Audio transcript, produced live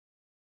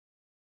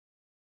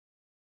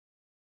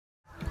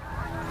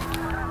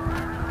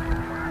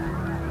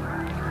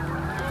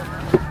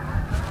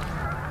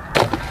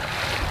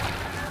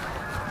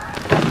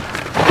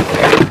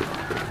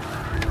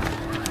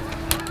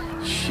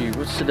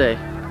today?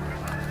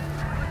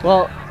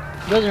 Well,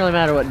 it doesn't really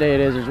matter what day it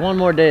is. There's one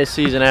more day of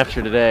season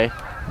after today.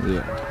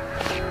 Yeah.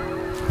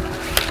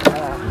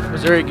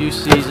 Missouri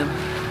Goose season.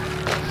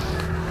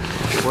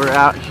 We're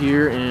out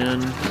here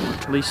in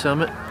Lee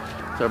Summit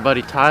with our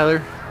buddy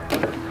Tyler.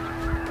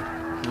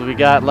 We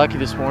got lucky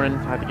this morning.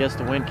 I guess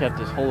the wind kept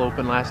this hole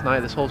open last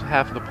night. This whole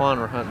half of the pond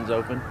we're hunting's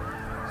open.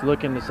 It's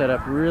looking to set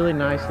up really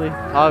nicely.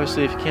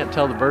 Obviously, if you can't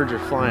tell, the birds are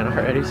flying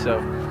already, so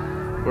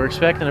we're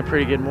expecting a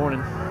pretty good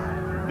morning.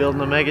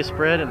 Building a mega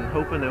spread and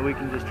hoping that we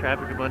can just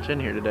traffic a bunch in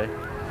here today.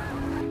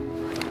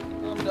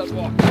 Does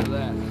walk into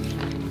that.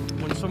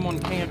 When someone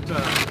can't,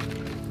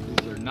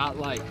 they're not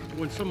like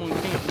when someone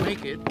can't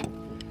make it.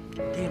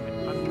 Damn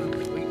it! I don't know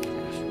the weight for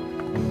this one.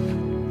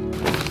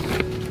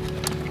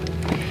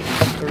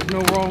 There's no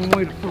wrong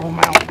way to throw them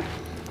out.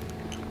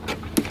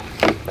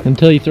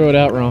 Until you throw it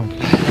out wrong.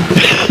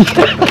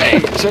 Hey,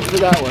 except for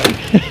that way.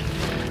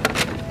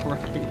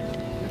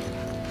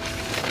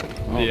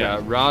 Right.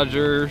 Yeah,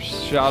 Rogers,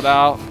 shout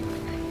out.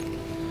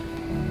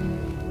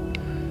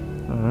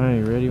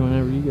 Alright, ready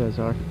whenever you guys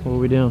are. What are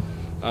we doing?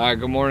 Alright,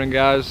 good morning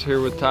guys. Here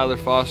with Tyler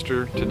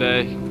Foster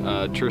today.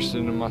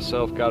 Tristan and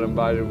myself got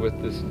invited with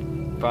this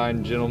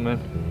fine gentleman.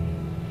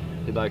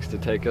 He likes to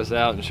take us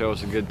out and show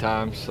us a good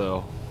time,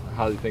 so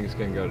how do you think it's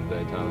going to go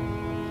today, Tyler?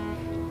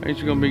 I think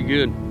it's going to be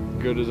good.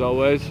 Good as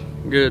always?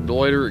 Good. The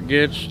later it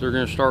gets, they're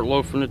going to start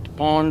loafing at the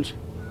ponds.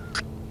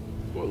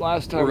 Well,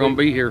 last time we're going to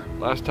be here.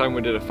 Last time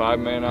we did a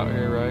 5-man out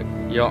here, right?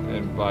 Yeah.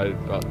 And by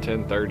about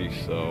 10:30,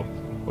 so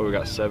what, we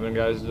got 7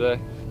 guys today?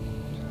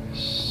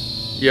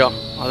 Yeah,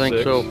 I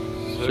think so.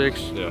 Six,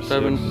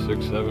 7.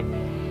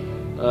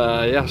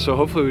 Yeah, so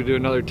hopefully we do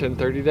another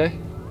 10:30 day.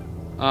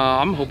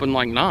 I'm hoping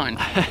like 9.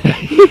 All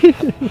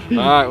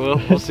right, well,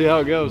 we'll see how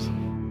it goes.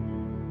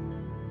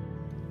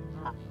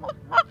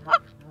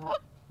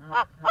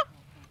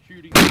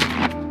 Shooting.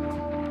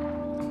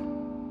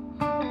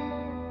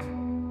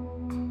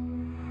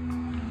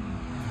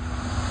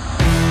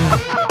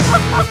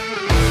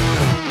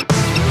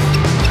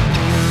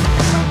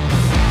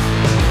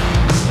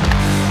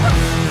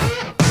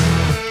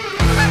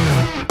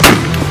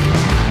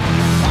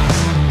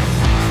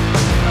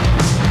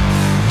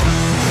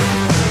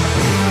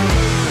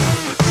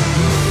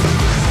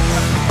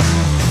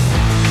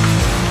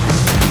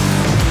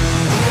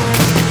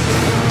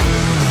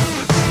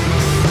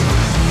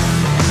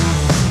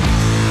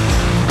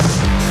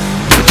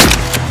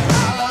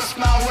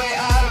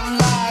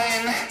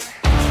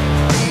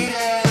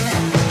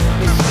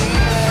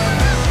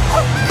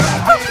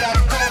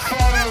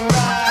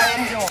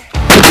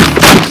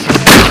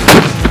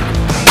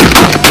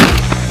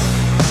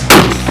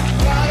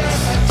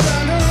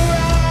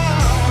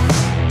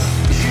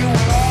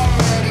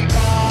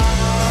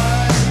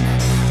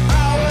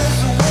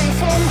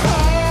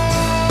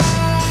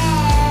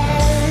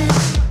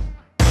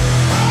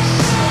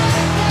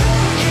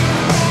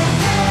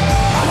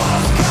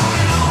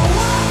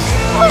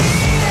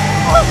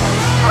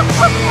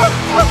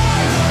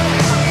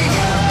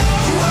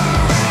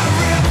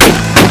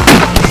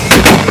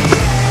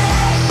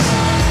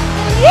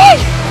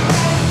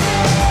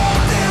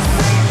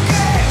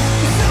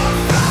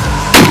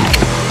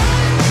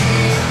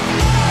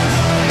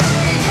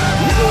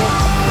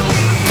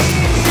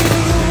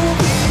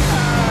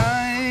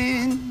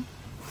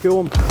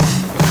 Kill him.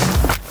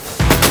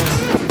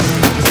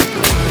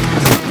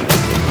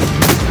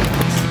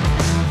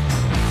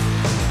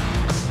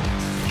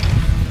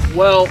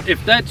 Well,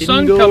 if that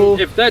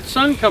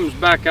sun comes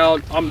back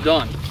out, I'm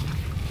done.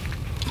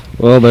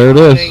 Well, there it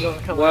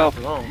is. Well,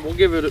 we'll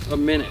give it a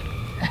minute.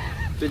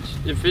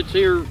 If it's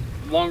here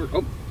longer,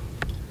 oh,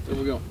 there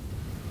we go.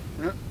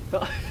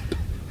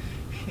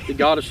 The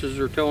goddesses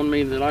are telling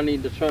me that I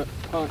need to hunt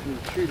and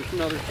shoot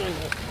another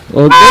single.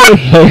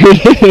 Okay, there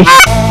it is.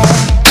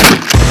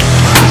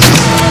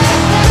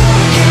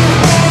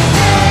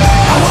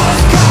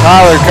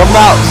 Tyler, come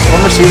out. Let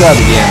me see that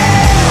again.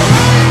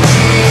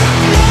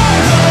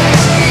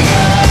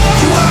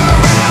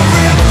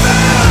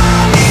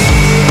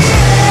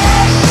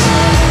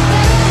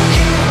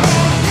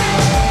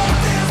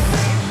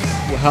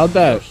 How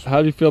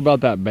do you feel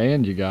about that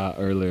band you got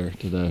earlier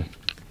today?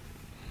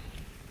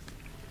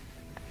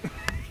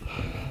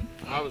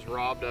 I was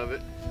robbed of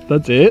it.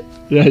 That's it?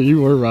 Yeah,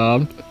 you were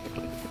robbed.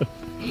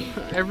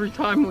 Every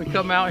time we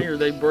come out here,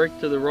 they break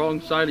to the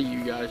wrong side of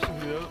you guys.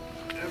 Yep.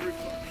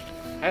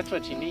 That's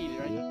what you need,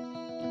 right?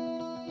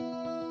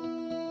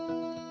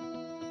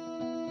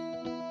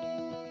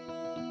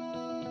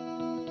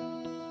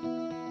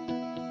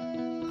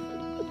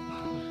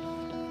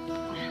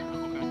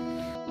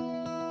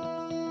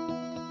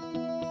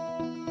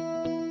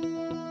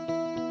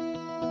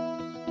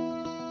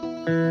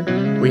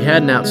 We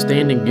had an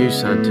outstanding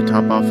goose hunt to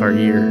top off our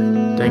year,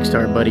 thanks to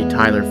our buddy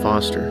Tyler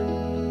Foster.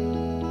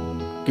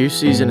 Goose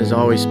season is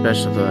always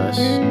special to us.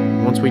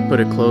 Once we put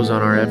a close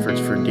on our efforts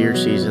for deer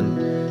season,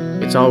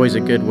 it's always a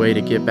good way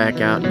to get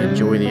back out and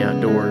enjoy the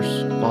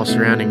outdoors while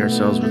surrounding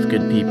ourselves with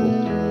good people.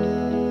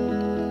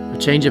 A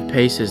change of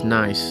pace is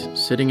nice,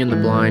 sitting in the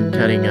blind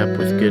cutting up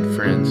with good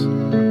friends,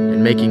 and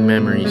and making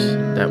memories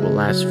that will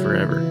last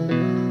forever.